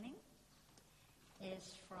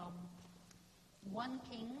1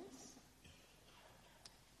 Kings,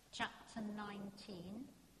 chapter 19,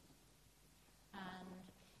 and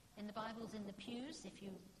in the Bibles in the pews, if you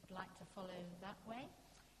would like to follow that way,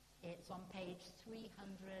 it's on page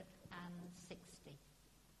 360.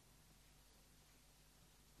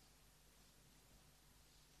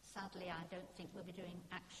 Sadly, I don't think we'll be doing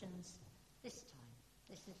actions this time.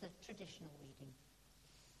 This is the traditional reading.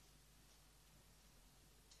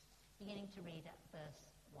 Beginning to read at verse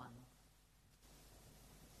 1.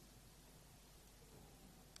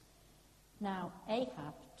 Now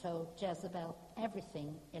Ahab told Jezebel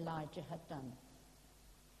everything Elijah had done,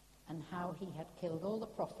 and how he had killed all the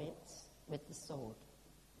prophets with the sword.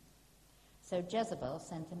 So Jezebel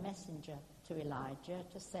sent a messenger to Elijah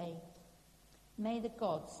to say, "May the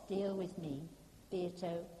gods deal with me, be it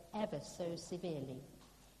ever so severely,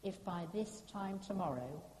 if by this time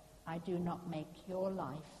tomorrow I do not make your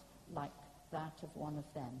life like that of one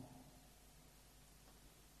of them."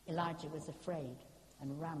 Elijah was afraid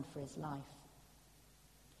and ran for his life.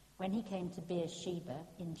 When he came to Beersheba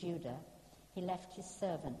in Judah, he left his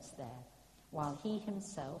servants there, while he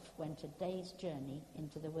himself went a day's journey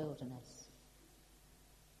into the wilderness.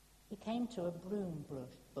 He came to a broom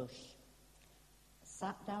bush,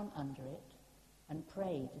 sat down under it, and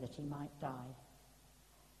prayed that he might die.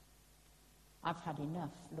 "I've had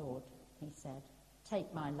enough, Lord," he said.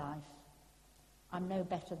 "Take my life. I'm no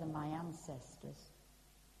better than my ancestors."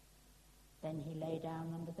 Then he lay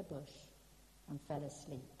down under the bush and fell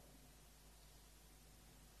asleep.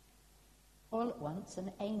 All at once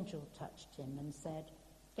an angel touched him and said,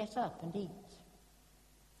 "Get up and eat."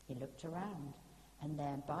 He looked around, and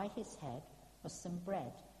there by his head was some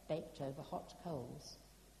bread baked over hot coals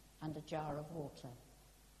and a jar of water.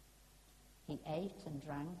 He ate and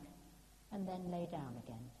drank and then lay down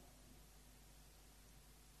again.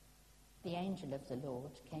 The angel of the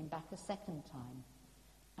Lord came back a second time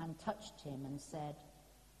and touched him and said,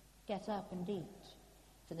 "Get up and eat,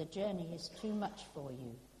 for the journey is too much for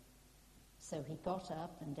you." So he got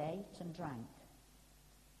up and ate and drank.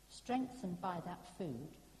 Strengthened by that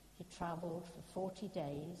food, he travelled for 40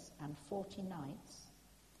 days and 40 nights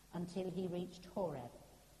until he reached Horeb,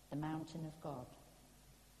 the mountain of God.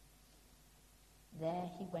 There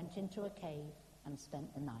he went into a cave and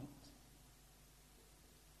spent the night.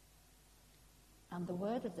 And the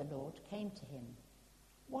word of the Lord came to him,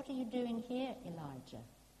 "What are you doing here, Elijah?"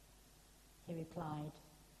 He replied,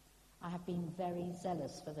 "I have been very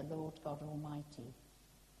zealous for the Lord God Almighty.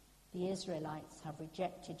 The Israelites have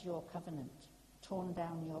rejected your covenant, torn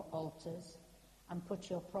down your altars, and put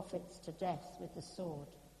your prophets to death with the sword.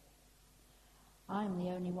 I am the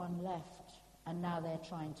only one left, and now they're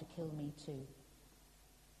trying to kill me too."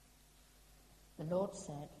 The Lord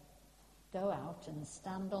said, "Go out and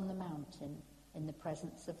stand on the mountain in the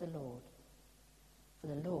presence of the Lord, for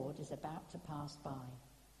the Lord is about to pass by."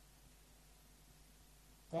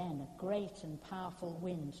 Then a great and powerful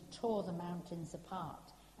wind tore the mountains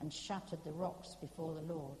apart and shattered the rocks before the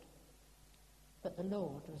Lord. But the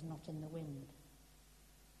Lord was not in the wind.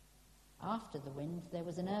 After the wind there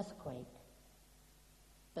was an earthquake,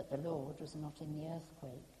 but the Lord was not in the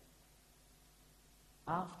earthquake.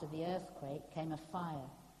 After the earthquake came a fire,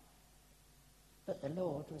 but the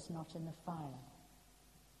Lord was not in the fire.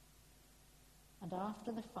 And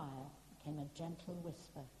after the fire came a gentle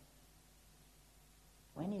whisper.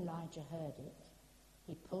 When Elijah heard it,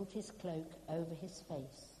 he pulled his cloak over his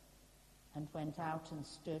face and went out and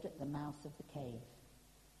stood at the mouth of the cave.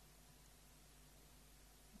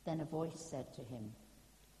 Then a voice said to him,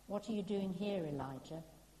 "What are you doing here, Elijah?"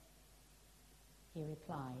 He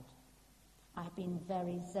replied, "I have been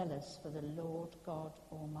very zealous for the Lord God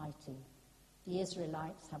Almighty. The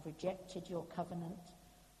Israelites have rejected your covenant,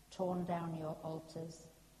 torn down your altars,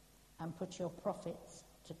 and put your prophets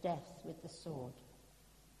to death with the sword.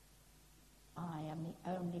 I am the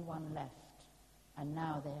only one left, and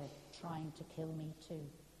now they're trying to kill me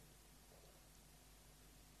too."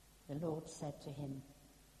 The Lord said to him,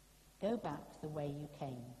 "Go back the way you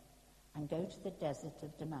came, and go to the desert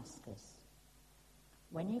of Damascus.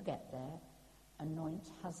 When you get there, anoint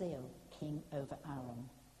Hazael king over Aram.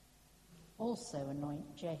 Also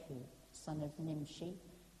anoint Jehu, son of Nimshi,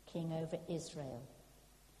 king over Israel,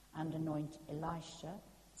 and anoint Elisha,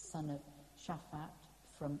 son of Shaphat,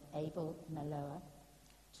 from Abel-Meholah,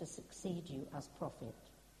 to succeed you as prophet.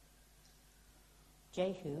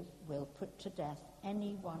 Jehu will put to death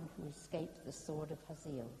anyone who escaped the sword of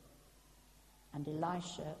Hazael, and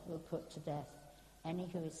Elisha will put to death any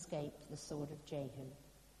who escaped the sword of Jehu.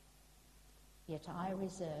 Yet I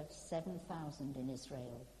reserve 7,000 in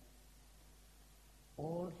Israel,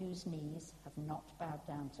 all whose knees have not bowed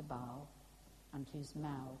down to Baal, and whose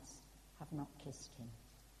mouths have not kissed him.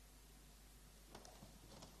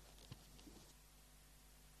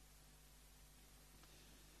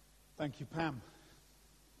 Thank you, Pam.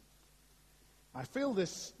 I feel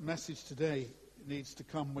this message today needs to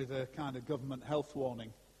come with a kind of government health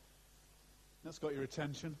warning. That's got your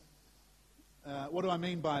attention. What do I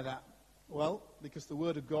mean by that? Well, because the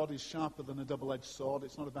Word of God is sharper than a double-edged sword.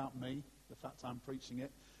 It's not about me, the fact I'm preaching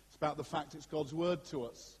it. It's about the fact it's God's Word to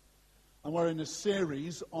us. And we're in a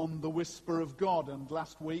series on the whisper of God. And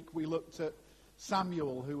last week we looked at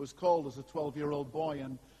Samuel, who was called as a 12-year-old boy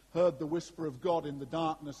and heard the whisper of God in the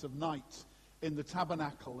darkness of night in the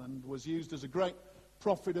tabernacle and was used as a great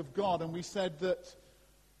prophet of God. And we said that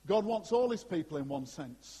God wants all his people, in one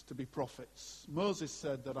sense, to be prophets. Moses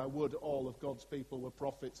said that I would all of God's people were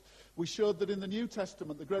prophets. We showed that in the New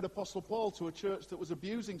Testament, the great apostle Paul, to a church that was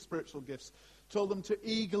abusing spiritual gifts, told them to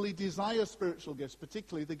eagerly desire spiritual gifts,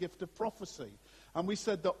 particularly the gift of prophecy. And we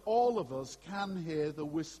said that all of us can hear the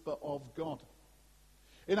whisper of God.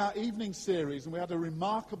 In our evening series, and we had a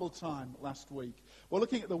remarkable time last week, we're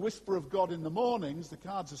looking at the whisper of God in the mornings. The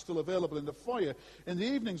cards are still available in the foyer. In the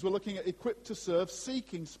evenings, we're looking at equipped to serve,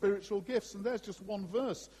 seeking spiritual gifts. And there's just one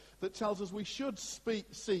verse that tells us we should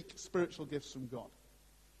seek spiritual gifts from God.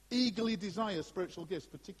 Eagerly desire spiritual gifts,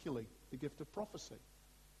 particularly the gift of prophecy.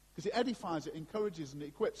 Because it edifies, it encourages, and it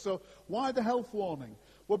equips. So why the health warning?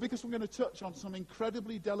 Well, because we're going to touch on some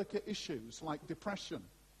incredibly delicate issues like depression,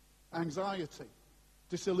 anxiety,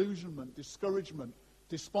 disillusionment, discouragement,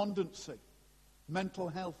 despondency, mental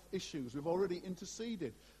health issues. We've already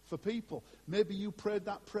interceded for people. Maybe you prayed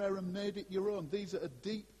that prayer and made it your own. These are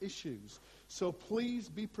deep issues. So please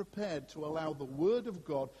be prepared to allow the Word of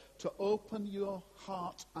God to open your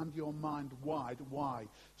heart and your mind wide. Why?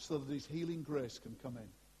 So that his healing grace can come in.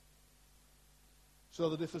 So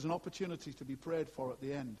that if there's an opportunity to be prayed for at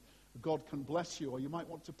the end, God can bless you, or you might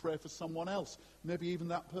want to pray for someone else, maybe even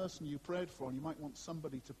that person you prayed for, and you might want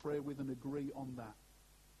somebody to pray with and agree on that.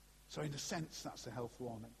 So in a sense, that's a health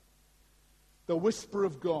warning. The whisper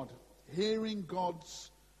of God, hearing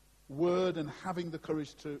God's word and having the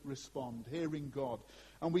courage to respond, hearing God.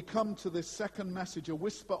 And we come to this second message, a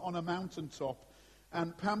whisper on a mountaintop.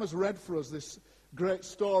 And Pam has read for us this great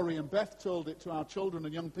story, and Beth told it to our children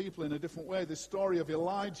and young people in a different way, this story of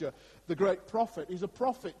Elijah, the great prophet. He's a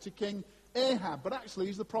prophet to King Ahab, but actually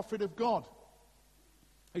he's the prophet of God.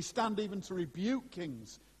 He stands even to rebuke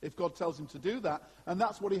kings if God tells him to do that, and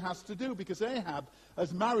that's what he has to do, because Ahab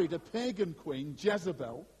has married a pagan queen,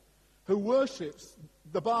 Jezebel, who worships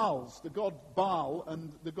the Baals, the god Baal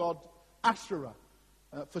and the god Asherah,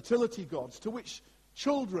 fertility gods, to which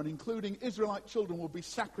children, including Israelite children, will be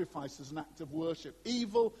sacrificed as an act of worship.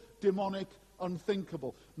 Evil, demonic,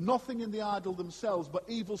 unthinkable. Nothing in the idol themselves, but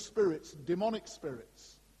evil spirits, demonic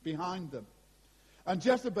spirits behind them. And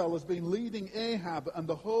Jezebel has been leading Ahab and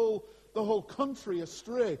the whole country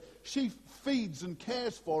astray. She feeds and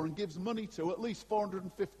cares for and gives money to at least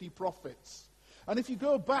 450 prophets. And if you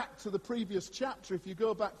go back to the previous chapter, if you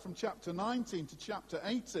go back from chapter 19 to chapter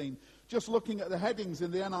 18, just looking at the headings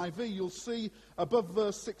in the NIV, you'll see above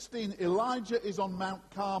verse 16, Elijah is on Mount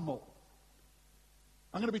Carmel.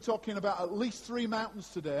 I'm going to be talking about at least 3 mountains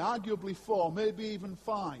today, arguably 4, maybe even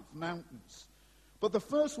 5 mountains. But the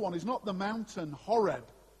first one is not the mountain Horeb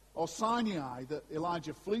or Sinai that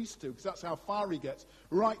Elijah flees to, because that's how far he gets,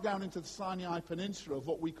 right down into the Sinai Peninsula of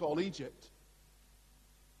what we call Egypt,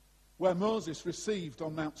 where Moses received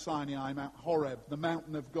on Mount Sinai, Mount Horeb, the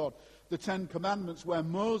mountain of God, the 10 Commandments, where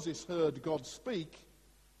Moses heard God speak.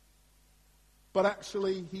 But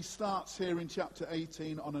actually, he starts here in chapter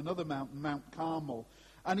 18 on another mountain, Mount Carmel,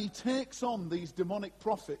 and he takes on these demonic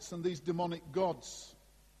prophets and these demonic gods.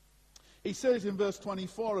 He says in verse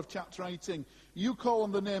 24 of chapter 18, you call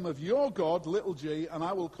on the name of your God, little g, and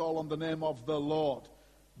I will call on the name of the Lord.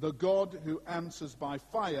 The God who answers by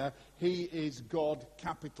fire, he is God,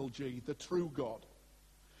 capital G, the true God.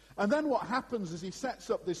 And then what happens is he sets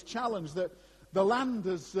up this challenge that the land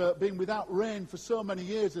has been without rain for so many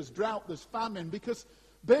years. There's drought, there's famine, because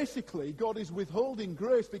basically God is withholding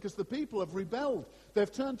grace because the people have rebelled.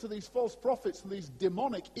 They've turned to these false prophets and these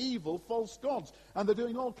demonic, evil, false gods, and they're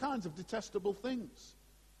doing all kinds of detestable things.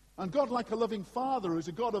 And God, like a loving father who's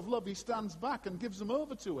a God of love, he stands back and gives them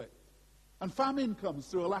over to it. And famine comes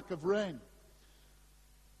through a lack of rain.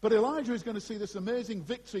 But Elijah is going to see this amazing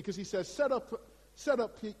victory because he says, set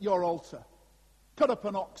up your altar. Cut up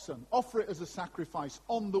an oxen. Offer it as a sacrifice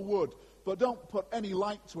on the wood. But don't put any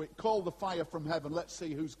light to it. Call the fire from heaven. Let's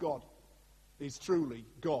see who's God. He's truly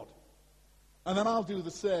God. And then I'll do the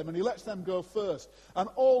same. And he lets them go first. And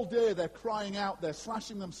all day they're crying out. They're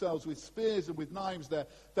slashing themselves with spears and with knives. They're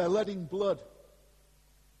letting blood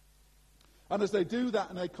And as they do that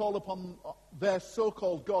and they call upon their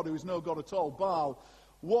so-called God, who is no God at all, Baal,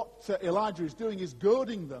 what Elijah is doing is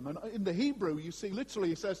goading them. And in the Hebrew, you see, literally,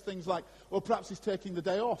 he says things like, well, perhaps he's taking the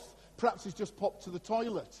day off. Perhaps he's just popped to the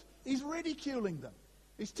toilet. He's ridiculing them.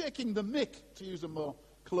 He's taking the mick, to use a more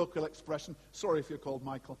colloquial expression. Sorry if you're called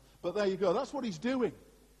Michael. But there you go. That's what he's doing.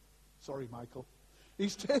 Sorry, Michael.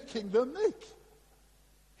 He's taking the mick.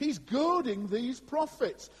 He's goading these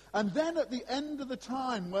prophets. And then at the end of the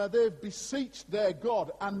time where they've beseeched their God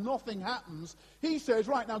and nothing happens, he says,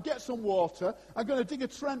 right, now get some water. I'm going to dig a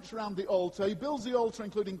trench around the altar. He builds the altar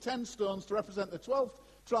including 10 stones to represent the 12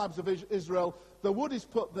 tribes of Israel. The wood is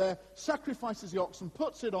put there, sacrifices the oxen,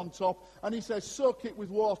 puts it on top, and he says, soak it with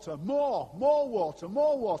water. More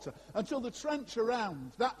water, until the trench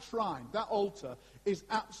around that shrine, that altar, is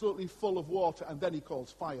absolutely full of water. And then he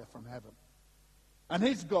calls fire from heaven. And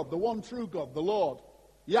his God, the one true God, the Lord,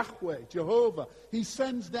 Yahweh, Jehovah, he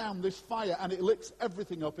sends down this fire and it licks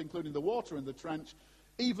everything up, including the water in the trench,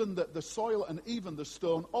 even the soil and even the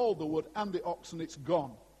stone, all the wood and the oxen, it's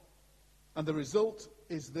gone. And the result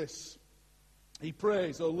is this. He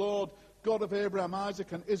prays, O Lord, God of Abraham,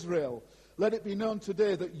 Isaac, and Israel, let it be known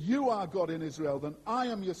today that you are God in Israel, that I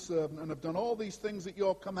am your servant and have done all these things at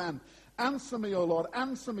your command. Answer me, O Lord,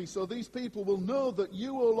 answer me, so these people will know that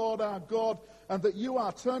you, O Lord, are God, and that you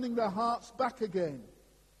are turning their hearts back again.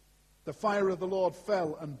 The fire of the Lord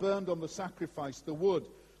fell and burned on the sacrifice. The wood,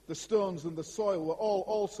 the stones, and the soil were all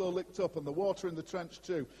also licked up, and the water in the trench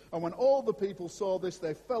too. And when all the people saw this,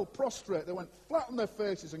 they fell prostrate. They went flat on their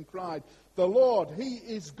faces and cried, the Lord, he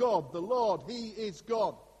is God. The Lord, he is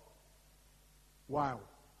God. Wow.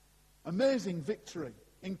 Amazing victory.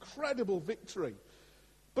 Incredible victory.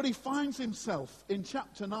 But he finds himself in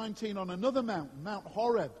chapter 19 on another mountain, Mount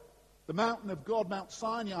Horeb, the mountain of God, Mount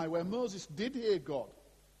Sinai, where Moses did hear God.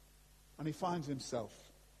 And he finds himself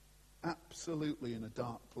absolutely in a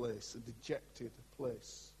dark place, a dejected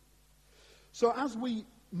place. So as we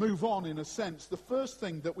move on, in a sense, the first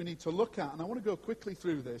thing that we need to look at, and I want to go quickly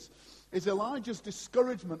through this, is Elijah's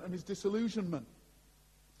discouragement and his disillusionment.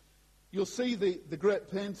 You'll see the great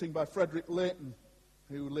painting by Frederick Leighton,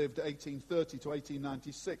 who lived 1830 to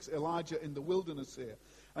 1896, Elijah in the wilderness here.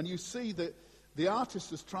 And you see that the artist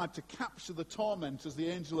has tried to capture the torment as the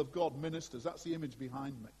angel of God ministers. That's the image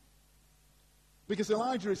behind me. Because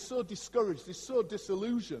Elijah is so discouraged, is so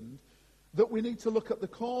disillusioned, that we need to look at the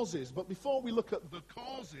causes. But before we look at the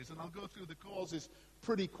causes, and I'll go through the causes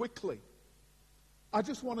pretty quickly, I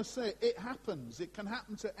just want to say it happens. It can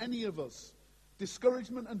happen to any of us.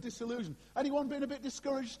 Discouragement and disillusion. Anyone been a bit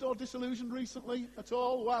discouraged or disillusioned recently at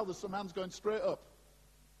all? Wow, there's some hands going straight up.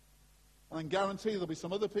 And I can guarantee there'll be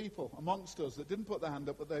some other people amongst us that didn't put their hand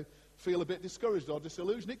up, but they feel a bit discouraged or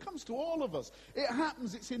disillusioned. It comes to all of us. It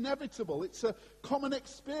happens. It's inevitable. It's a common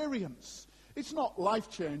experience. It's not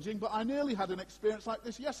life-changing, but I nearly had an experience like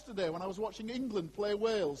this yesterday when I was watching England play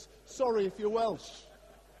Wales. Sorry if you're Welsh.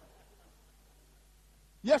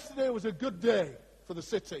 Yesterday was a good day for the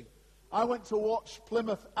city. I went to watch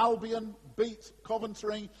Plymouth Albion beat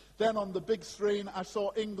Coventry. Then on the big screen, I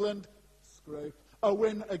saw England scrape a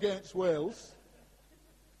win against Wales.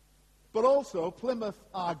 But also Plymouth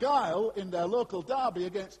Argyle in their local derby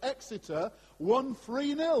against Exeter won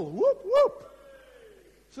 3-0. Whoop, whoop.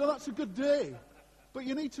 So that's a good day. But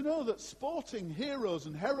you need to know that sporting heroes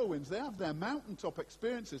and heroines, they have their mountaintop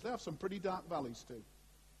experiences. They have some pretty dark valleys too.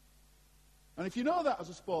 And if you know that as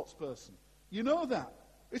a sports person, you know that.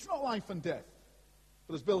 It's not life and death.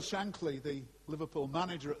 But as Bill Shankly, the Liverpool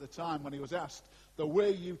manager at the time, when he was asked, the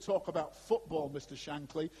way you talk about football, Mr.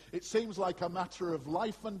 Shankly, it seems like a matter of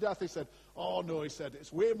life and death. He said, oh no, he said,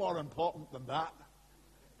 it's way more important than that.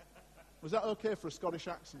 Was that okay for a Scottish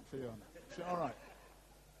accent for you? All right.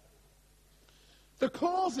 The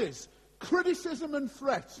causes: criticism and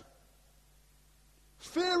threat,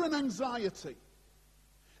 fear and anxiety,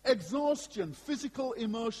 exhaustion, physical,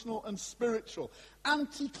 emotional, and spiritual,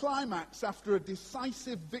 anticlimax after a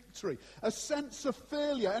decisive victory, a sense of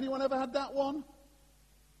failure. Anyone ever had that one?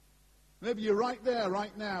 Maybe you're right there,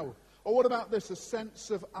 right now. Or what about this? A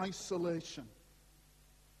sense of isolation.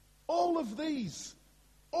 All of these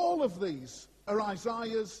are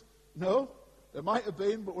Isaiah's. No, there might have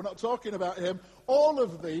been, but we're not talking about him. All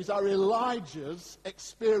of these are Elijah's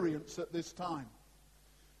experience at this time.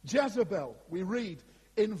 Jezebel, we read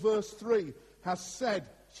in verse 3, has said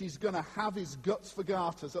she's going to have his guts for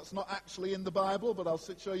garters. That's not actually in the Bible, but I'll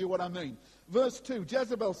show you what I mean. Verse 2,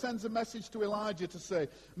 Jezebel sends a message to Elijah to say,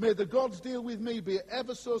 may the gods deal with me, be it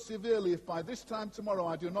ever so severely, if by this time tomorrow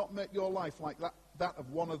I do not make your life like that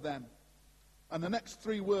of one of them. And the next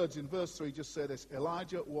three words in verse 3 just say this: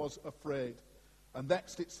 Elijah was afraid. And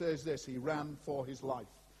next it says this, he ran for his life.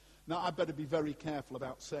 Now, I better be very careful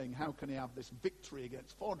about saying, how can he have this victory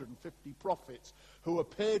against 450 prophets who are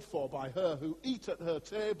paid for by her, who eat at her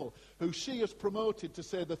table, who she has promoted to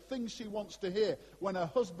say the things she wants to hear when her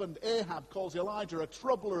husband Ahab calls Elijah a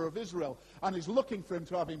troubler of Israel and is looking for him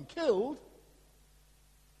to have him killed.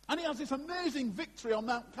 And he has this amazing victory on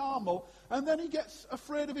Mount Carmel, and then he gets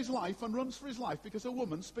afraid of his life and runs for his life because a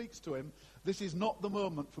woman speaks to him. This is not the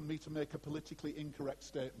moment for me to make a politically incorrect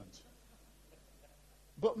statement.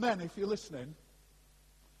 But men, if you're listening,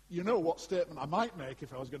 you know what statement I might make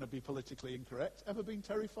if I was going to be politically incorrect. Ever been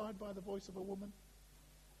terrified by the voice of a woman?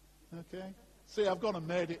 Okay. See, I've gone and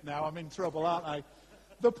made it now. I'm in trouble, aren't I?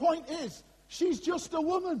 The point is, she's just a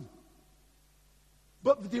woman.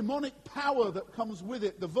 But the demonic power that comes with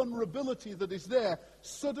it, the vulnerability that is there,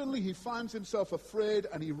 suddenly he finds himself afraid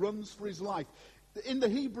and he runs for his life. In the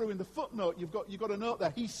Hebrew, in the footnote, you've got a note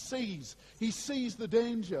there. He sees the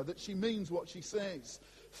danger, that she means what she says.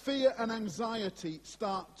 Fear and anxiety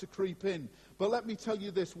start to creep in. But let me tell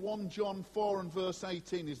you this, 1 John 4 and verse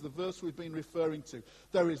 18 is the verse we've been referring to.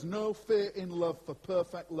 There is no fear in love, for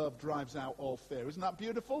perfect love drives out all fear. Isn't that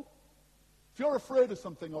beautiful? If you're afraid of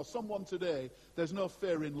something or someone today, there's no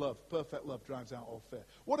fear in love. Perfect love drives out all fear.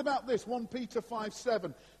 What about this? 1 Peter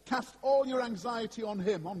 5:7. Cast all your anxiety on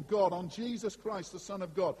him, on God, on Jesus Christ, the Son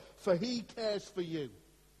of God, for he cares for you.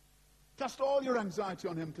 Cast all your anxiety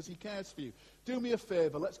on him because he cares for you. Do me a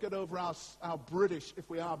favour. Let's get over our British, if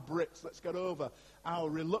we are Brits, let's get over our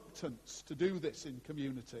reluctance to do this in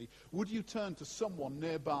community. Would you turn to someone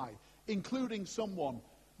nearby, including someone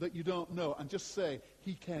that you don't know, and just say,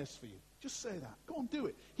 he cares for you. Just say that. Go on, do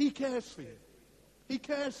it. He cares for you. He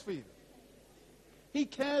cares for you. He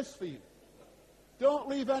cares for you. Don't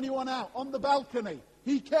leave anyone out. On the balcony,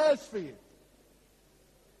 he cares for you.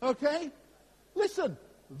 Okay? Listen,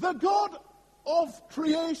 the God of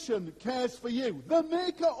creation cares for you. The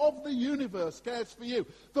maker of the universe cares for you.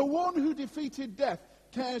 The one who defeated death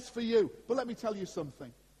cares for you. But let me tell you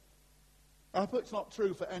something. I hope it's not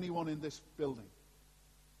true for anyone in this building.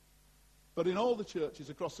 But in all the churches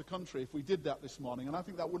across the country, if we did that this morning, and I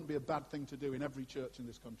think that wouldn't be a bad thing to do in every church in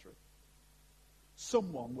this country,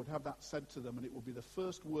 someone would have that said to them, and it would be the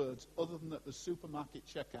first words, other than at the supermarket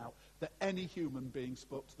checkout, that any human being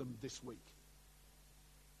spoke to them this week.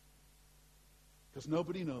 Because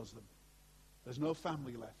nobody knows them. There's no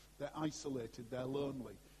family left. They're isolated. They're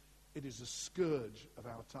lonely. It is a scourge of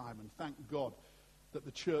our time, and thank God that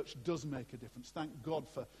the church does make a difference. Thank God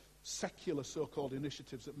for secular so-called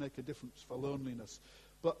initiatives that make a difference for loneliness.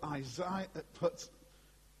 But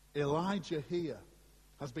Elijah here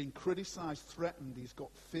has been criticized, threatened. He's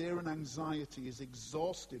got fear and anxiety. He's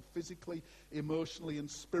exhausted physically, emotionally, and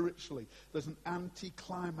spiritually. There's an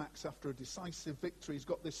anti-climax after a decisive victory. He's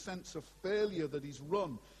got this sense of failure that he's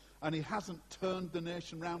run, and he hasn't turned the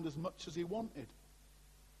nation round as much as he wanted.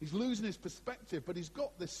 He's losing his perspective, but he's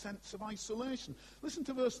got this sense of isolation. Listen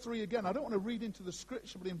to verse 3 again. I don't want to read into the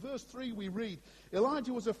scripture, but in verse 3 we read,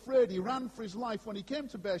 Elijah was afraid. He ran for his life. When he came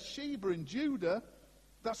to Beersheba in Judah,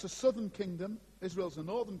 that's a southern kingdom, Israel's a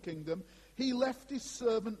northern kingdom, he left his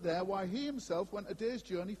servant there while he himself went a day's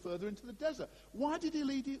journey further into the desert. Why did he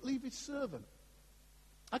leave his servant?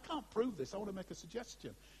 I can't prove this. I want to make a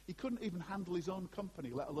suggestion. He couldn't even handle his own company,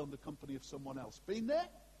 let alone the company of someone else. Been there?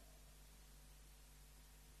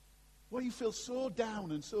 Well, you feel so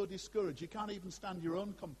down and so discouraged, you can't even stand your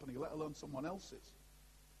own company, let alone someone else's.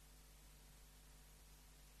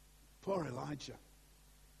 Poor Elijah.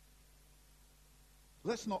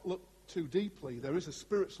 Let's not look too deeply. There is a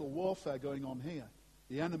spiritual warfare going on here.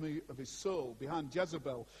 The enemy of his soul behind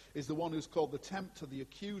Jezebel is the one who's called the tempter, the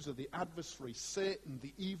accuser, the adversary, Satan,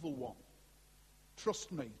 the evil one.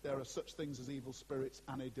 Trust me, there are such things as evil spirits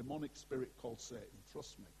and a demonic spirit called Satan.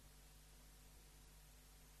 Trust me.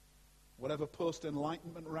 Whatever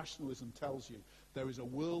post-enlightenment rationalism tells you, there is a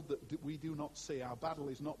world that we do not see. Our battle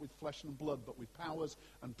is not with flesh and blood, but with powers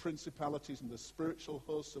and principalities and the spiritual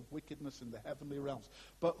hosts of wickedness in the heavenly realms.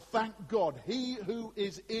 But thank God, he who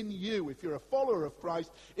is in you, if you're a follower of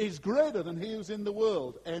Christ, is greater than he who's in the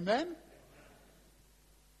world. Amen?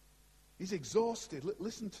 He's exhausted.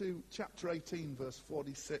 Listen to chapter 18, verse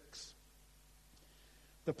 46.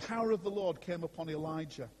 The power of the Lord came upon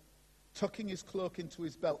Elijah. Tucking his cloak into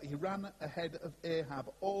his belt, he ran ahead of Ahab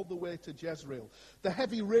all the way to Jezreel. The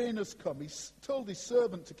heavy rain has come. He told his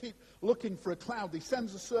servant to keep looking for a cloud. He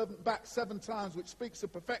sends the servant back 7 times, which speaks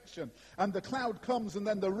of perfection. And the cloud comes, and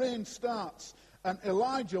then the rain starts. And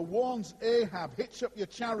Elijah warns Ahab, hitch up your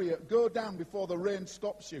chariot, go down before the rain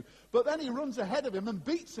stops you. But then he runs ahead of him and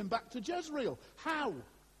beats him back to Jezreel. How?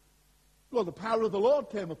 Well, the power of the Lord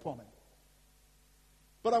came upon him.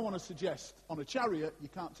 But I want to suggest, on a chariot, you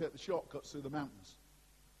can't take the shortcuts through the mountains.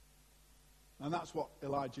 And that's what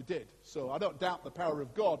Elijah did. So I don't doubt the power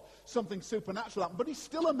of God. Something supernatural happened. But he's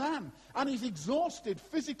still a man. And he's exhausted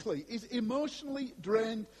physically. He's emotionally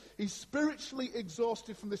drained. He's spiritually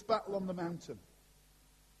exhausted from this battle on the mountain.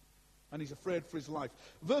 And he's afraid for his life.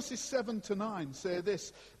 Verses 7 to 9 say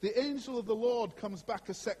this. The angel of the Lord comes back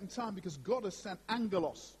a second time because God has sent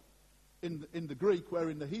angelos in the Greek,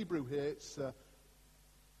 where in the Hebrew here it's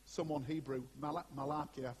someone Hebrew,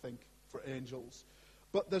 Malachi, I think, for angels.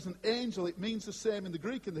 But there's an angel, it means the same in the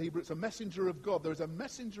Greek and the Hebrew. It's a messenger of God. There is a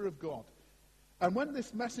messenger of God. And when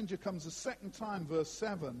this messenger comes a second time, verse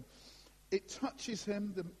 7, it touches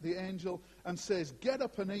him, the angel, and says, get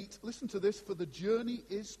up and eat. Listen to this, for the journey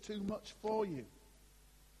is too much for you.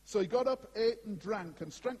 So he got up, ate and drank,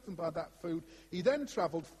 and strengthened by that food, he then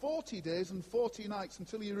travelled 40 days and 40 nights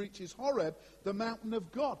until he reaches Horeb, the mountain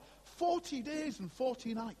of God. 40 days and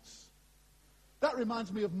 40 nights. That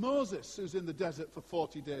reminds me of Moses, who's in the desert for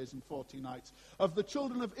 40 days and 40 nights. Of the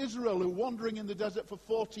children of Israel who are wandering in the desert for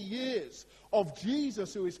 40 years. Of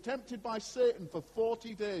Jesus, who is tempted by Satan for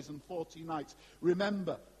 40 days and 40 nights.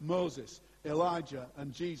 Remember Moses, Elijah,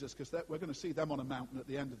 and Jesus, because we're going to see them on a mountain at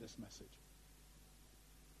the end of this message.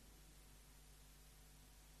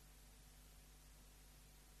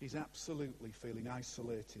 He's absolutely feeling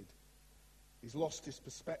isolated. He's lost his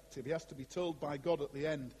perspective. He has to be told by God at the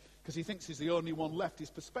end, because he thinks he's the only one left.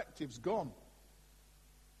 His perspective's gone.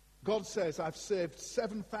 God says, I've saved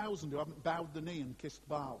 7,000 who haven't bowed the knee and kissed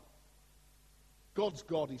Baal. God's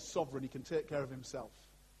God, he's sovereign, he can take care of himself.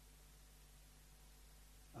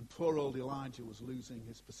 And poor old Elijah was losing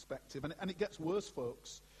his perspective. And it gets worse,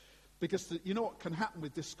 folks, because you know what can happen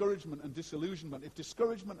with discouragement and disillusionment? If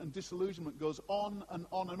discouragement and disillusionment goes on and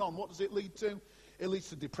on and on, what does it lead to? It leads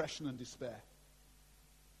to depression and despair.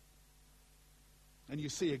 And you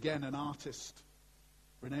see again an artist,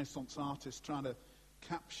 Renaissance artist, trying to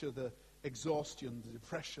capture the exhaustion, the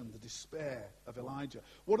depression, the despair of Elijah.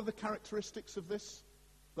 What are the characteristics of this?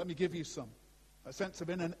 Let me give you some. A sense of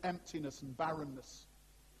inner emptiness and barrenness.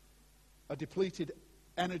 A depleted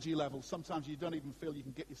energy level. Sometimes you don't even feel you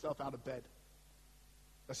can get yourself out of bed.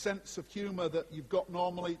 A sense of humour that you've got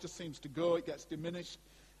normally, it just seems to go, it gets diminished.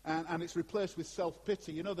 And it's replaced with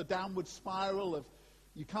self-pity. You know, the downward spiral of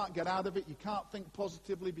you can't get out of it, you can't think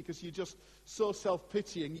positively because you're just so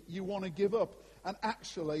self-pitying, you want to give up. And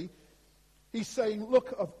actually, he's saying,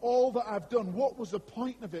 look, of all that I've done, what was the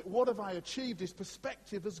point of it? What have I achieved? His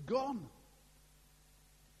perspective has gone.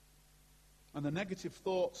 And the negative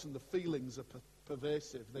thoughts and the feelings are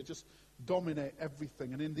pervasive. They just dominate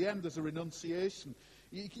everything. And in the end, there's a renunciation.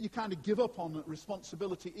 You kind of give up on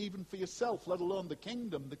responsibility even for yourself, let alone the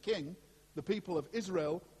kingdom, the king, the people of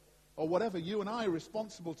Israel, or whatever you and I are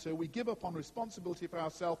responsible to. We give up on responsibility for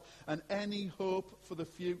ourselves and any hope for the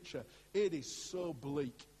future. It is so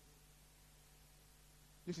bleak.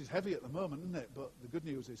 This is heavy at the moment, isn't it? But the good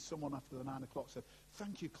news is someone after the 9 o'clock said,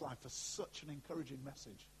 thank you, Clive, for such an encouraging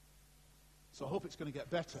message. So I hope it's going to get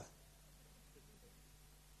better.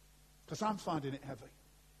 Because I'm finding it heavy.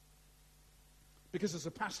 Because as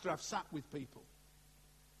a pastor, I've sat with people.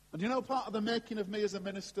 And you know part of the making of me as a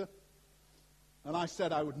minister? And I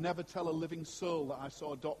said I would never tell a living soul that I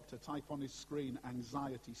saw a doctor type on his screen,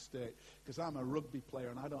 anxiety state. Because I'm a rugby player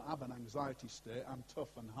and I don't have an anxiety state. I'm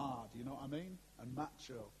tough and hard, you know what I mean? And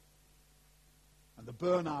macho. And the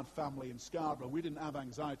Burnard family in Scarborough, we didn't have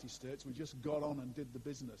anxiety states. We just got on and did the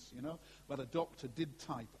business, you know. But a doctor did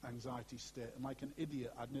type anxiety state. And like an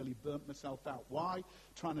idiot, I'd nearly burnt myself out. Why?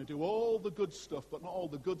 Trying to do all the good stuff, but not all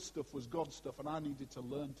the good stuff was God stuff. And I needed to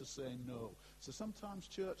learn to say no. So sometimes,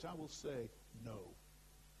 church, I will say no.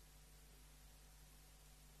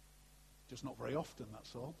 Just not very often,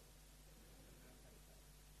 that's all.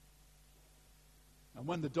 And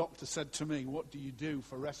when the doctor said to me, what do you do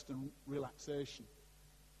for rest and relaxation?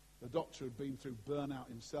 The doctor had been through burnout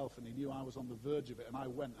himself and he knew I was on the verge of it. And I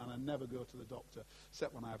went, and I never go to the doctor,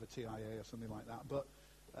 except when I have a TIA or something like that. But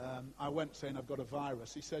I went saying I've got a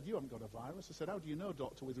virus. He said, you haven't got a virus. I said, how do you know,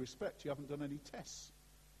 doctor? With respect, you haven't done any tests.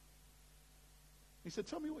 He said,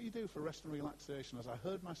 tell me what you do for rest and relaxation. As I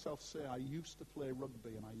heard myself say, I used to play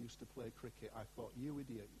rugby and I used to play cricket, I thought, you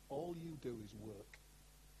idiot, all you do is work.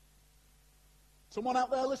 Someone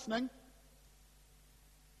out there listening?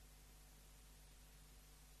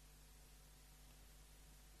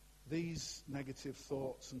 These negative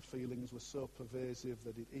thoughts and feelings were so pervasive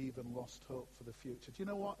that it even lost hope for the future. Do you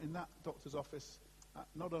know what? In that doctor's office,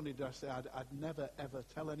 not only did I say I'd never, ever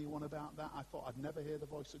tell anyone about that, I thought I'd never hear the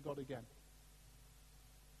voice of God again.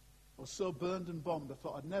 I was so burned and bombed, I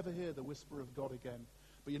thought I'd never hear the whisper of God again.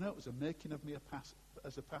 But you know, it was a making of me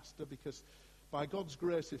as a pastor, because by God's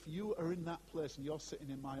grace, if you are in that place and you're sitting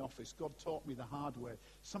in my office, God taught me the hard way.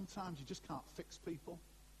 Sometimes you just can't fix people.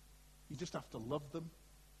 You just have to love them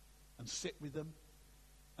and sit with them.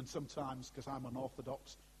 And sometimes, because I'm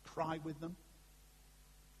unorthodox, cry with them.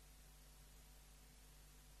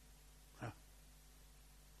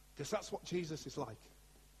 Because that's what Jesus is like.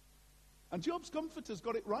 And Job's comforters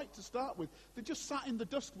got it right to start with. They just sat in the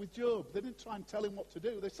dust with Job. They didn't try and tell him what to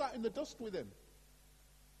do. They sat in the dust with him.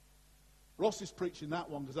 Ross is preaching that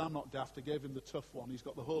one because I'm not daft. I gave him the tough one. He's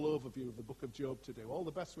got the whole overview of the book of Job to do. All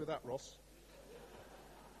the best with that, Ross.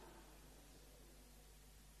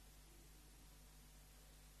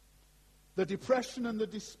 The depression and the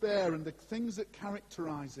despair and the things that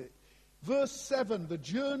characterize it. Verse 7, the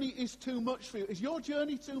journey is too much for you. Is your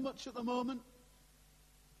journey too much at the moment?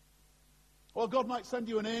 Well, God might send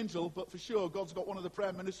you an angel, but for sure God's got one of the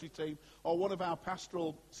prayer ministry team or one of our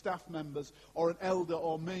pastoral staff members or an elder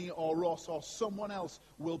or me or Ross or someone else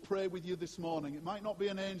will pray with you this morning. It might not be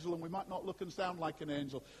an angel and we might not look and sound like an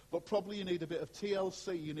angel, but probably you need a bit of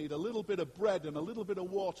TLC, you need a little bit of bread and a little bit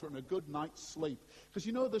of water and a good night's sleep. Because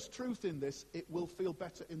you know there's truth in this, it will feel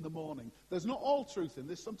better in the morning. There's not all truth in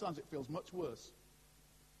this, sometimes it feels much worse.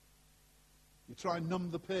 You try and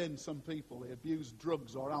numb the pain, some people, they abuse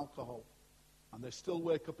drugs or alcohol. And they still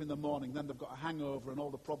wake up in the morning, then they've got a hangover and all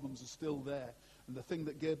the problems are still there. And the thing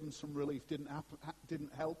that gave them some relief didn't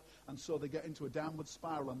help, and so they get into a downward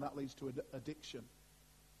spiral, and that leads to addiction.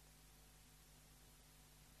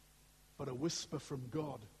 But a whisper from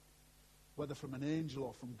God, whether from an angel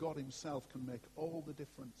or from God himself, can make all the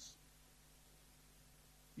difference.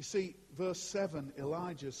 You see, verse 7,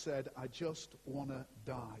 Elijah said, I just want to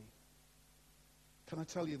die. Can I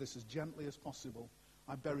tell you this as gently as possible?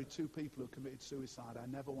 I buried 2 people who committed suicide. I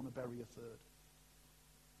never want to bury a third.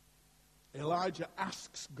 Elijah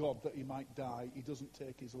asks God that he might die. He doesn't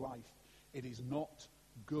take his life. It is not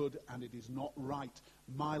good and it is not right.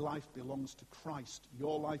 My life belongs to Christ.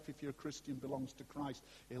 Your life, if you're a Christian, belongs to Christ.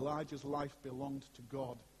 Elijah's life belonged to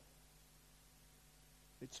God.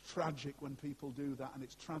 It's tragic when people do that, and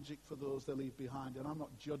it's tragic for those they leave behind. And I'm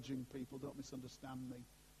not judging people, don't misunderstand me.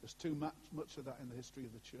 There's too much of that in the history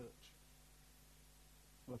of the church,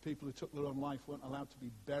 where people who took their own life weren't allowed to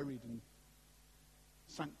be buried in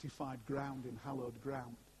sanctified ground, in hallowed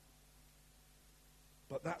ground.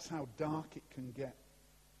 But that's how dark it can get.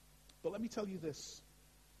 But let me tell you this.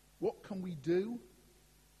 What can we do?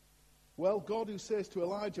 Well, God, who says to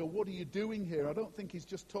Elijah, what are you doing here? I don't think he's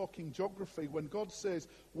just talking geography. When God says,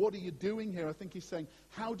 what are you doing here? I think he's saying,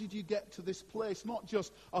 how did you get to this place? Not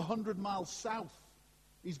just 100 miles south.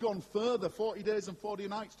 He's gone further, 40 days and 40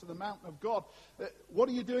 nights to the mountain of God. What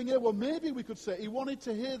are you doing here? Well, maybe we could say he wanted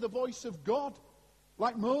to hear the voice of God.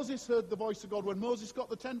 Like Moses heard the voice of God when Moses got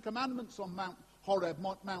the 10 Commandments on Mount Horeb,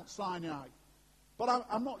 Mount Sinai. But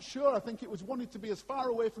I'm not sure. I think it was wanted to be as far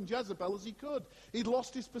away from Jezebel as he could. He'd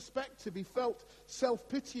lost his perspective. He felt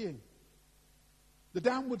self-pitying. The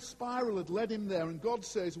downward spiral had led him there, and God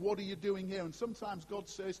says, what are you doing here? And sometimes God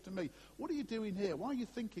says to me, what are you doing here? Why are you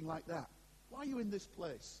thinking like that? Why are you in this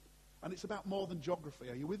place? And it's about more than geography.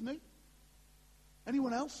 Are you with me?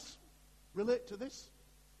 Anyone else relate to this?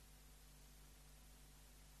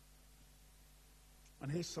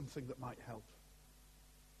 And here's something that might help.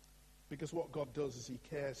 Because what God does is he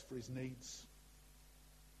cares for his needs.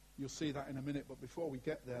 You'll see that in a minute, but before we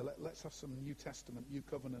get there, let's have some New Testament, New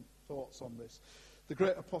Covenant thoughts on this. The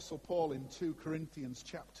great Apostle Paul in 2 Corinthians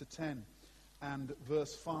chapter 10 and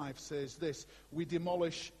verse 5 says this, we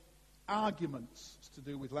demolish arguments, it's to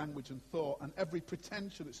do with language and thought, and every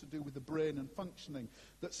pretension, it's to do with the brain and functioning,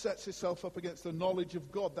 that sets itself up against the knowledge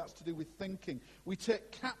of God, that's to do with thinking. We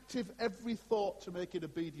take captive every thought to make it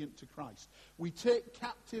obedient to Christ. We take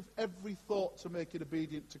captive every thought to make it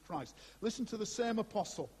obedient to Christ. Listen to the same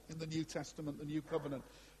apostle in the New Testament, the New Covenant,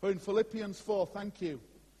 who in Philippians 4, thank you,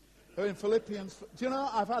 who in Philippians, do you know,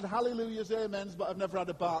 I've had hallelujahs, amens, but I've never had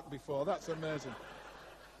a bark before. That's amazing.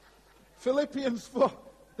 Philippians 4,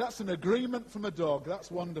 that's an agreement from a dog. That's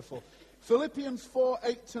wonderful. Philippians 4,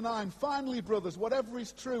 8-9. Finally, brothers, whatever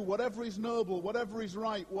is true, whatever is noble, whatever is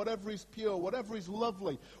right, whatever is pure, whatever is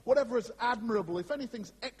lovely, whatever is admirable, if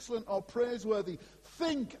anything's excellent or praiseworthy,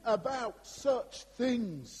 think about such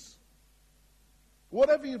things.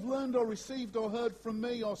 Whatever you've learned or received or heard from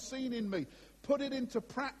me or seen in me, put it into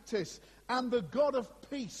practice, and the God of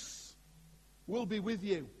peace will be with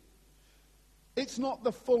you. It's not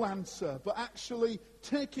the full answer, but actually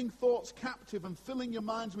taking thoughts captive and filling your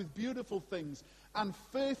minds with beautiful things and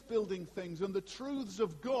faith-building things and the truths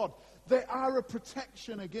of God. They are a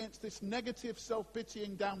protection against this negative,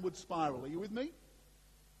 self-pitying downward spiral. Are you with me?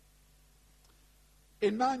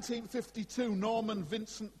 In 1952, Norman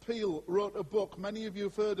Vincent Peale wrote a book, many of you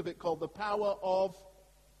have heard of it, called The Power of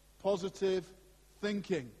Positive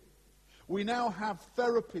Thinking. We now have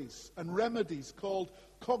therapies and remedies called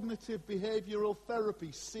cognitive behavioral therapy,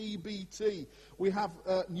 CBT. We have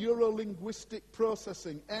neuro-linguistic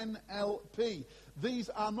processing, NLP. These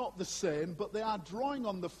are not the same, but they are drawing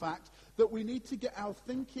on the fact that we need to get our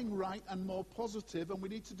thinking right and more positive, and we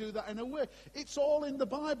need to do that in a way. It's all in the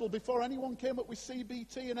Bible before anyone came up with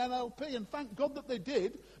CBT and NLP, and thank God that they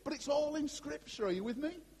did, but it's all in Scripture. Are you with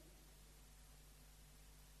me?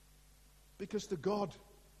 Because the God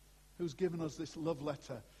who's given us this love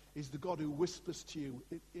letter is the God who whispers to you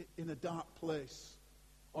in a dark place,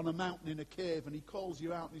 on a mountain, in a cave, and he calls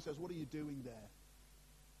you out and he says, what are you doing there?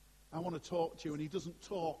 I want to talk to you. And he doesn't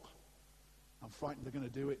talk. I'm frightened they're going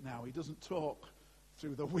to do it now. He doesn't talk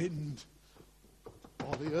through the wind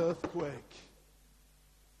or the earthquake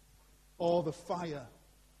or the fire,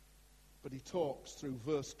 but he talks through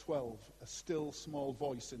verse 12, a still small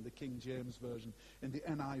voice in the King James Version. In the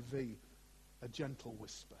NIV, a gentle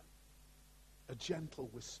whisper. A gentle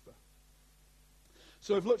whisper.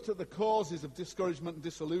 So we've looked at the causes of discouragement and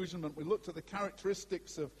disillusionment. We looked at the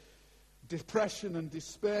characteristics of depression and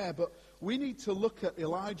despair. But we need to look at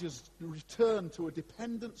Elijah's return to a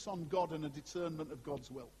dependence on God and a discernment of God's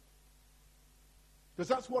will. Because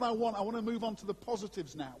that's what I want. I want to move on to the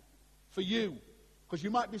positives now for you. Because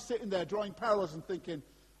you might be sitting there drawing parallels and thinking,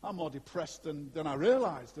 I'm more depressed than I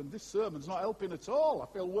realized. And this sermon's not helping at all.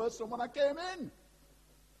 I feel worse than when I came in.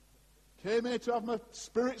 Came here to have my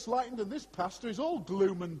spirits lightened, and this pastor is all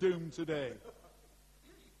gloom and doom today.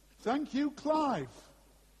 Thank you, Clive.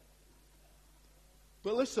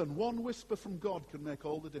 But listen, one whisper from God can make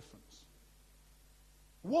all the difference.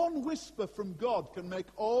 One whisper from God can make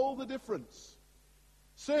all the difference.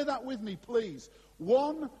 Say that with me, please.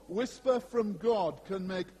 One whisper from God can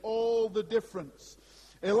make all the difference.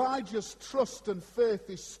 Elijah's trust and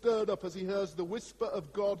faith is stirred up as he hears the whisper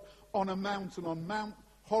of God on a mountain, on Mount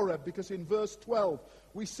Horeb, because in verse 12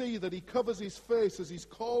 we see that he covers his face as he's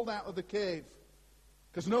called out of the cave,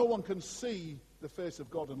 because no one can see the face of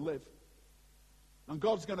God and live, and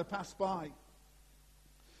God's going to pass by.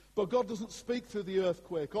 But God doesn't speak through the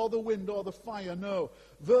earthquake or the wind or the fire, no.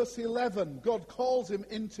 Verse 11, God calls him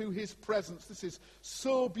into his presence. This is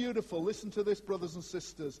so beautiful. Listen to this, brothers and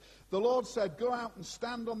sisters. The Lord said, go out and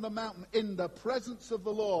stand on the mountain in the presence of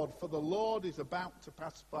the Lord, for the Lord is about to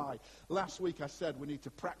pass by. Last week I said we need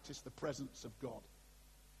to practice the presence of God.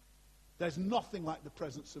 There's nothing like the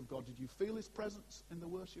presence of God. Did you feel his presence in the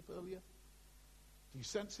worship earlier? Do you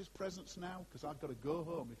sense his presence now? Because I've got to go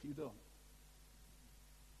home if you don't.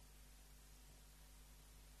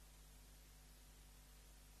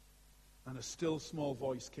 And a still small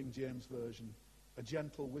voice, King James Version, a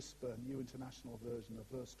gentle whisper, New International Version of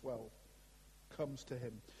verse 12, comes to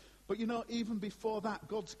him. But you know, even before that,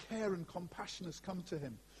 God's care and compassion has come to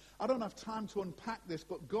him. I don't have time to unpack this,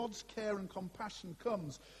 but God's care and compassion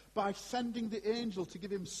comes by sending the angel to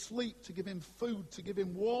give him sleep, to give him food, to give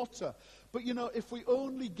him water. But you know, if we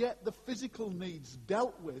only get the physical needs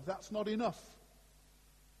dealt with, that's not enough.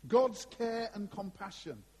 God's care and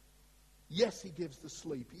compassion. Yes, he gives the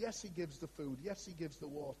sleep. Yes, he gives the food. Yes, he gives the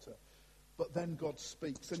water. But then God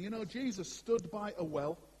speaks. And you know, Jesus stood by a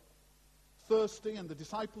well, thirsty, and the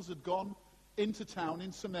disciples had gone into town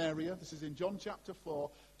in Samaria, this is in John chapter 4,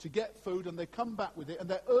 to get food, and they come back with it, and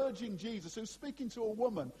they're urging Jesus, who's speaking to a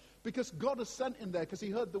woman, because God has sent him there, because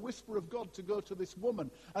he heard the whisper of God to go to this woman,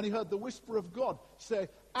 and he heard the whisper of God say,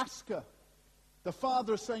 ask her. The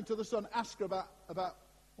father is saying to the son, ask her about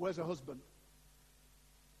where's her husband?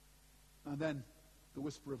 And then the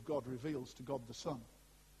whisper of God reveals to God the Son.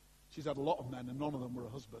 She's had a lot of men and none of them were a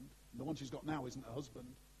husband. And the one she's got now isn't a husband.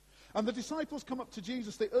 And the disciples come up to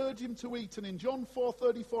Jesus. They urge him to eat. And in John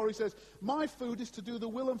 4:34 he says, my food is to do the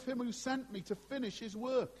will of him who sent me, to finish his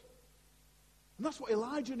work. And that's what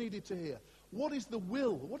Elijah needed to hear. What is the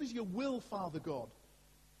will? What is your will, Father God?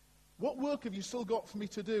 What work have you still got for me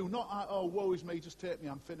to do? Not, oh, woe is me, just take me,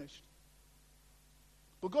 I'm finished.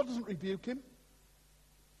 But God doesn't rebuke him.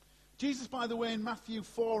 Jesus, by the way, in Matthew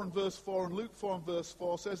 4 and verse 4 and Luke 4 and verse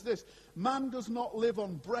 4 says this, man does not live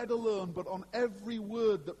on bread alone, but on every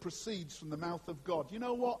word that proceeds from the mouth of God. You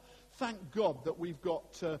know what? Thank God that we've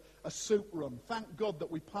got a soup run. Thank God that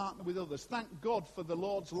we partner with others. Thank God for the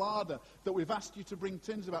Lord's larder that we've asked you to bring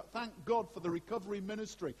tins about. Thank God for the recovery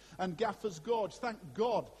ministry and Gaffer's Gorge. Thank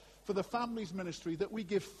God for the families ministry that we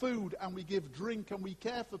give food and we give drink and we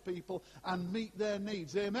care for people and meet their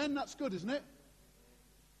needs. Amen? That's good, isn't it?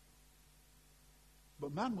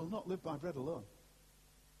 But man will not live by bread alone.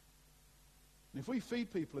 And if we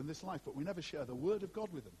feed people in this life, but we never share the word of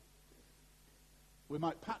God with them, we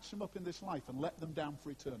might patch them up in this life and let them down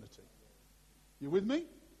for eternity. You with me?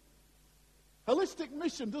 Holistic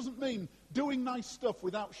mission doesn't mean doing nice stuff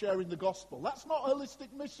without sharing the gospel. That's not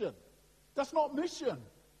holistic mission. That's not mission.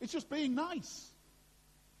 It's just being nice.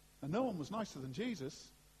 And no one was nicer than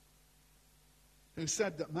Jesus, who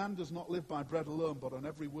said that man does not live by bread alone, but on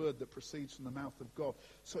every word that proceeds from the mouth of God.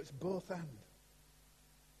 So it's both and.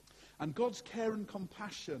 And God's care and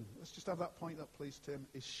compassion, let's just have that point up, please, Tim,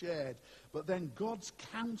 is shared. But then God's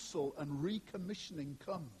counsel and recommissioning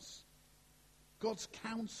comes. God's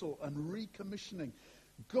counsel and recommissioning.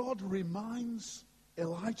 God reminds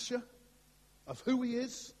Elijah of who he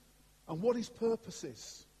is and what his purpose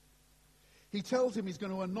is. He tells him he's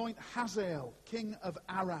going to anoint Hazael, king of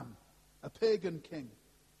Aram, a pagan king,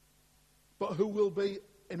 but who will be,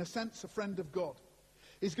 in a sense, a friend of God.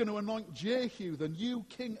 He's going to anoint Jehu, the new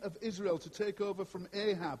king of Israel, to take over from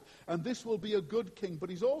Ahab. And this will be a good king,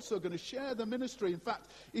 but he's also going to share the ministry. In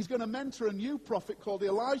fact, he's going to mentor a new prophet called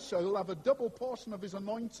Elisha, who'll have a double portion of his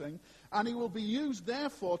anointing, and he will be used,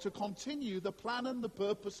 therefore, to continue the plan and the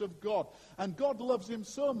purpose of God. And God loves him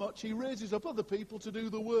so much, he raises up other people to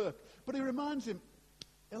do the work. But he reminds him,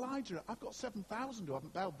 Elijah, I've got 7,000 who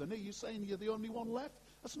haven't bowed the knee. You're saying you're the only one left?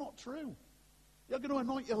 That's not true. You're going to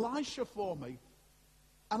anoint Elisha for me,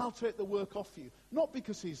 and I'll take the work off you. Not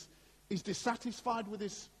because he's dissatisfied with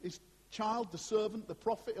his child, the servant, the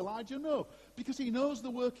prophet Elijah. No, because he knows the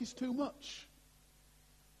work is too much.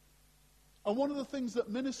 And one of the things that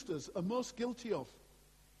ministers are most guilty of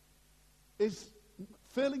is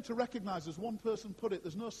failing to recognize, as one person put it,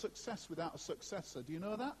 there's no success without a successor. Do you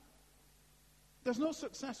know that? There's no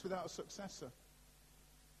success without a successor.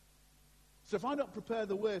 So if I don't prepare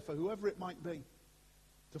the way for whoever it might be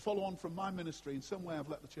to follow on from my ministry, in some way I've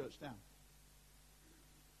let the church down.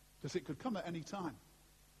 Because it could come at any time.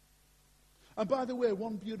 And by the way,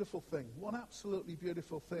 one beautiful thing, one absolutely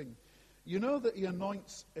beautiful thing. You know that he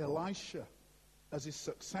anoints Elisha as his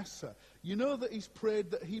successor. You know that he's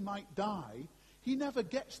prayed that he might die. He never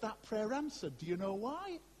gets that prayer answered. Do you know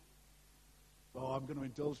why? Oh, I'm going to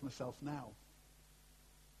indulge myself now.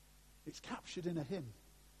 It's captured in a hymn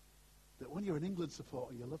that when you're an England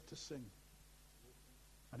supporter, you love to sing.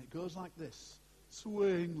 And it goes like this.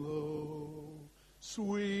 Swing low,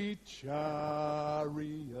 sweet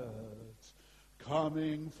chariot,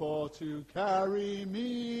 coming for to carry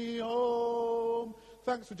me home.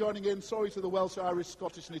 Thanks for joining in. Sorry to the Welsh, Irish,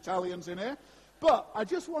 Scottish and Italians in here. But I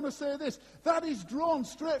just want to say this. That is drawn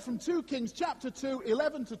straight from 2 Kings chapter 2,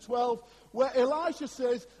 11 to 12, where Elisha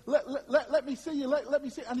says, let me see you, let me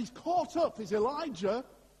see. And he's caught up, is Elijah,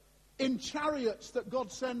 in chariots that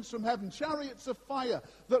God sends from heaven, chariots of fire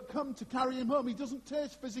that come to carry him home. He doesn't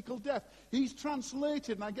taste physical death. He's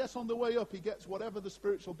translated, and I guess on the way up he gets whatever the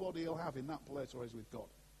spiritual body he'll have in that place where he's with God.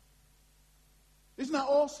 Isn't that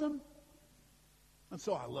awesome? And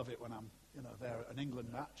so I love it when I'm, there at an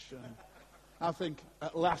England match, and I think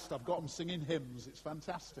at last I've got them singing hymns. It's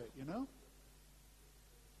fantastic,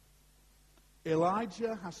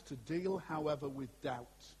 Elijah has to deal, however, with doubt.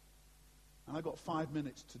 And I've got 5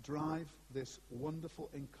 minutes to drive this wonderful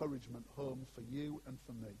encouragement home for you and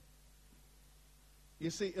for me. You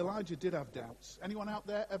see, Elijah did have doubts. Anyone out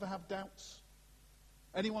there ever have doubts?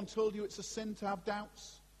 Anyone told you it's a sin to have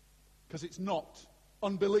doubts? Because it's not.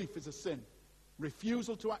 Unbelief is a sin.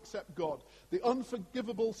 Refusal to accept God. The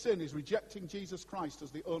unforgivable sin is rejecting Jesus Christ as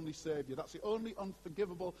the only Savior. That's the only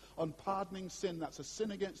unforgivable, unpardoning sin. That's a sin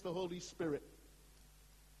against the Holy Spirit.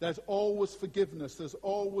 There's always forgiveness. There's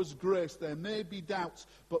always grace. There may be doubts,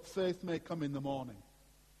 but faith may come in the morning.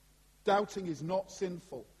 Doubting is not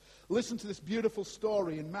sinful. Listen to this beautiful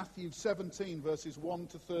story in Matthew 17, verses 1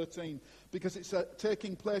 to 13, because it's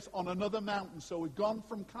taking place on another mountain. So we've gone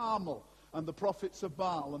from Carmel and the prophets of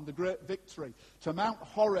Baal and the great victory to Mount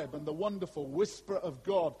Horeb and the wonderful whisper of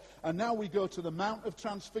God. And now we go to the Mount of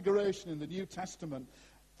Transfiguration in the New Testament.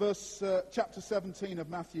 Chapter 17 of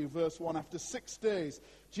Matthew, verse 1. After 6 days,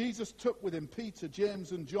 Jesus took with him Peter,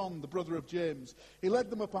 James, and John, the brother of James. He led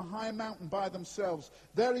them up a high mountain by themselves.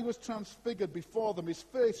 There he was transfigured before them. His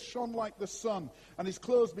face shone like the sun, and his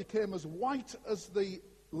clothes became as white as the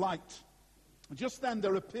light. Just then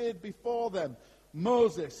there appeared before them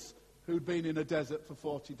Moses, who'd been in a desert for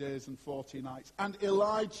 40 days and 40 nights, and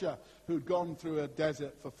Elijah, who'd gone through a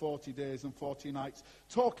desert for 40 days and 40 nights,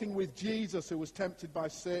 talking with Jesus, who was tempted by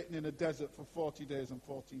Satan in a desert for 40 days and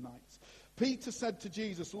 40 nights. Peter said to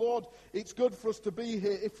Jesus, Lord, it's good for us to be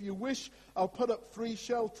here. If you wish, I'll put up 3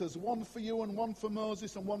 shelters, one for you and one for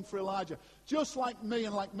Moses and one for Elijah. Just like me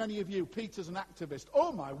and like many of you, Peter's an activist.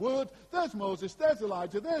 Oh my word, there's Moses, there's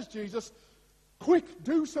Elijah, there's Jesus. Quick,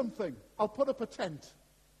 do something. I'll put up a tent.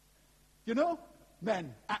 You know?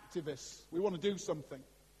 Men, activists. We want to do something.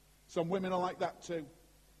 Some women are like that too.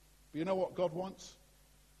 But you know what God wants?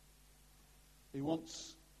 He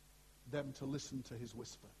wants them to listen to his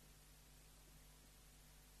whisper.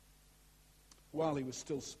 While he was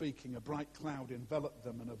still speaking, a bright cloud enveloped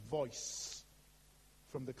them, and a voice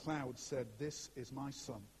from the cloud said, "This is my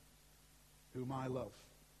son, whom I love.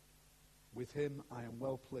 With him I am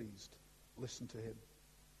well pleased. Listen to him."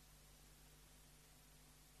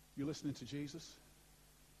 You listening to Jesus?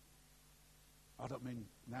 I don't mean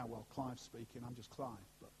now while Clive's speaking, I'm just Clive,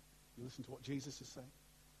 but you listen to what Jesus is saying.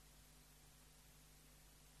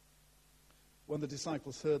 When the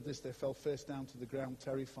disciples heard this, they fell face down to the ground,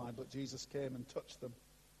 terrified, but Jesus came and touched them.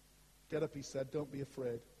 "Get up," he said, "don't be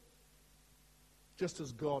afraid." Just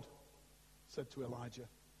as God said to Elijah,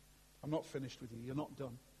 "I'm not finished with you, you're not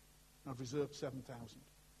done. I've reserved 7,000.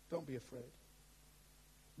 Don't be afraid."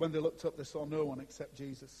 When they looked up, they saw no one except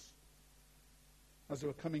Jesus. As they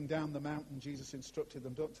were coming down the mountain, Jesus instructed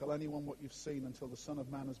them, "Don't tell anyone what you've seen until the Son of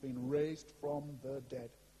Man has been raised from the dead."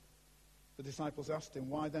 The disciples asked him,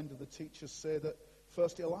 "Why then do the teachers say that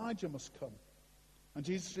first Elijah must come?" And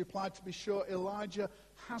Jesus replied, "To be sure, Elijah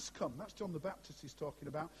has come." That's John the Baptist he's talking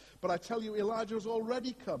about. "But I tell you, Elijah has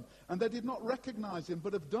already come, and they did not recognize him,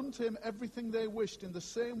 but have done to him everything they wished. In the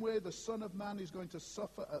same way, the Son of Man is going to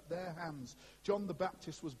suffer at their hands." John the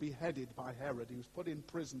Baptist was beheaded by Herod. He was put in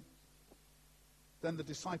prison. Then the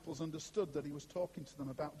disciples understood that he was talking to them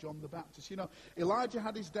about John the Baptist. You know, Elijah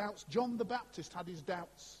had his doubts. John the Baptist had his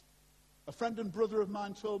doubts. A friend and brother of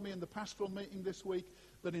mine told me in the pastoral meeting this week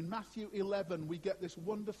that in Matthew 11 we get this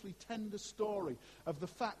wonderfully tender story of the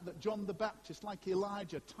fact that John the Baptist, like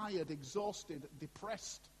Elijah, tired, exhausted,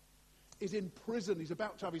 depressed, is in prison. He's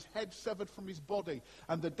about to have his head severed from his body.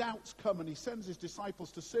 And the doubts come, and he sends his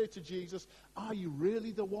disciples to say to Jesus, "Are you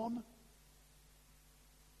really the one?"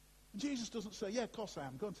 And Jesus doesn't say, "Yeah, of course I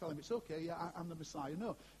am. Go and tell him it's okay. Yeah, I'm the Messiah."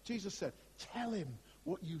 No. Jesus said, "Tell him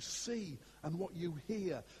what you see and what you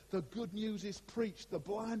hear. The good news is preached. The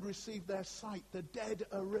blind receive their sight. The dead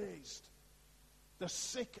are raised. The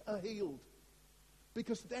sick are healed."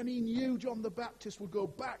 Because then he knew John the Baptist would go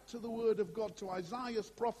back to the word of God, to Isaiah's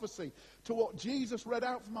prophecy, to what Jesus read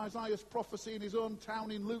out from Isaiah's prophecy in his own town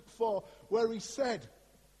in Luke 4, where he said,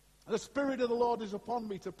 "The Spirit of the Lord is upon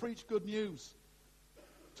me to preach good news,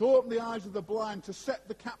 to open the eyes of the blind, to set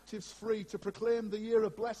the captives free, to proclaim the year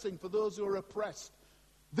of blessing for those who are oppressed.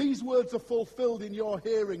 These words are fulfilled in your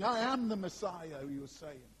hearing. I am the Messiah," he was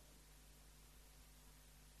saying.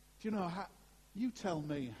 Do you know, you tell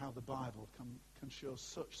me how the Bible can show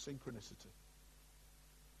such synchronicity.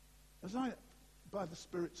 As I, by the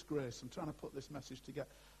Spirit's grace, I'm trying to put this message together.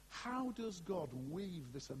 How does God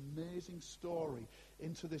weave this amazing story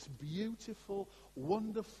into this beautiful,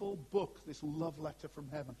 wonderful book, this love letter from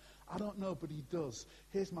heaven? I don't know, but he does.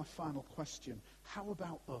 Here's my final question. How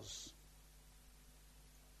about us?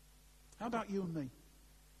 How about you and me?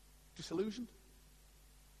 Disillusioned?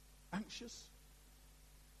 Anxious?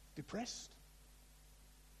 Depressed?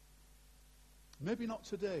 Maybe not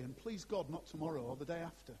today, and please God, not tomorrow or the day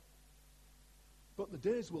after. But the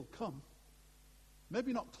days will come.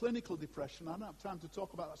 Maybe not clinical depression. I don't have time to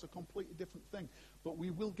talk about that. That's a completely different thing. But we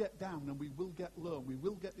will get down and we will get low. We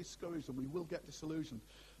will get discouraged and we will get disillusioned.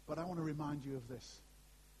 But I want to remind you of this.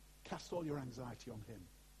 Cast all your anxiety on him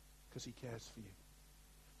because he cares for you.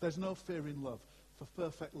 There's no fear in love, for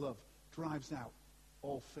perfect love drives out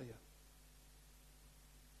all fear.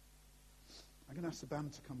 I'm going to ask the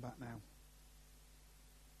band to come back now.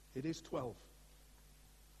 It is 12.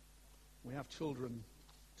 We have children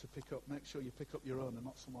to pick up. Make sure you pick up your own and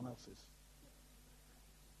not someone else's.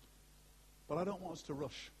 But I don't want us to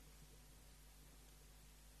rush.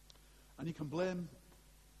 And you can blame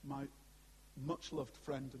my much-loved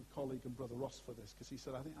friend and colleague and brother Ross for this, because he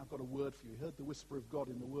said, "I think I've got a word for you." He heard the whisper of God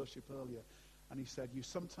in the worship earlier, and he said, "You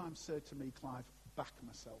sometimes say to me, Clive, back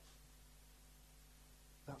myself."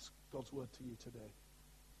 That's God's word to you today.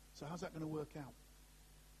 So how's that going to work out?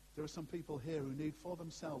 There are some people here who need for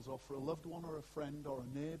themselves or for a loved one or a friend or a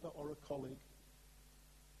neighbor or a colleague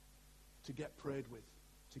to get prayed with,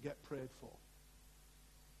 to get prayed for.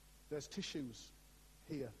 There's tissues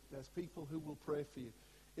here. There's people who will pray for you.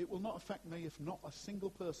 It will not affect me if not a single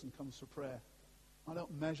person comes for prayer. I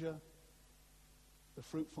don't measure the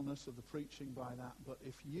fruitfulness of the preaching by that, but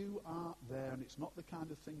if you are there and it's not the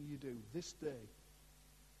kind of thing you do this day,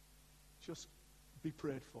 just be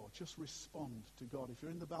prayed for. Just respond to God. If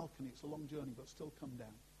you're in the balcony, it's a long journey, but still come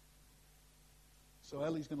down. So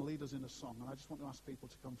Ellie's going to lead us in a song, and I just want to ask people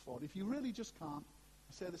to come forward. If you really just can't,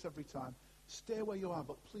 I say this every time, stay where you are,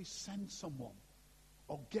 but please send someone.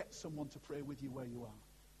 or get someone to pray with you where you are.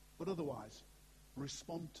 But otherwise,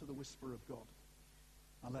 respond to the whisper of God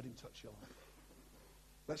and let him touch your life.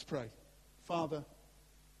 Let's pray. Father,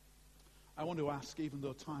 I want to ask, even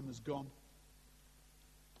though time has gone,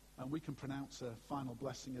 and we can pronounce a final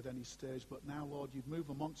blessing at any stage, but now, Lord, you'd move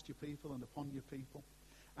amongst your people and upon your people,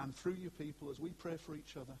 and through your people as we pray for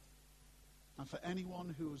each other, and for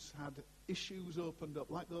anyone who's had issues opened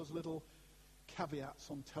up, like those little caveats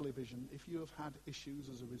on television. If you have had issues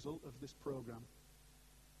as a result of this program,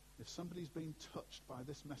 if somebody's been touched by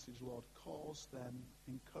this message, Lord, cause them,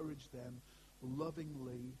 encourage them,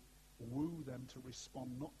 lovingly woo them to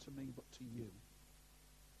respond not to me but to you.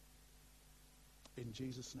 In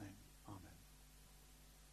Jesus' name.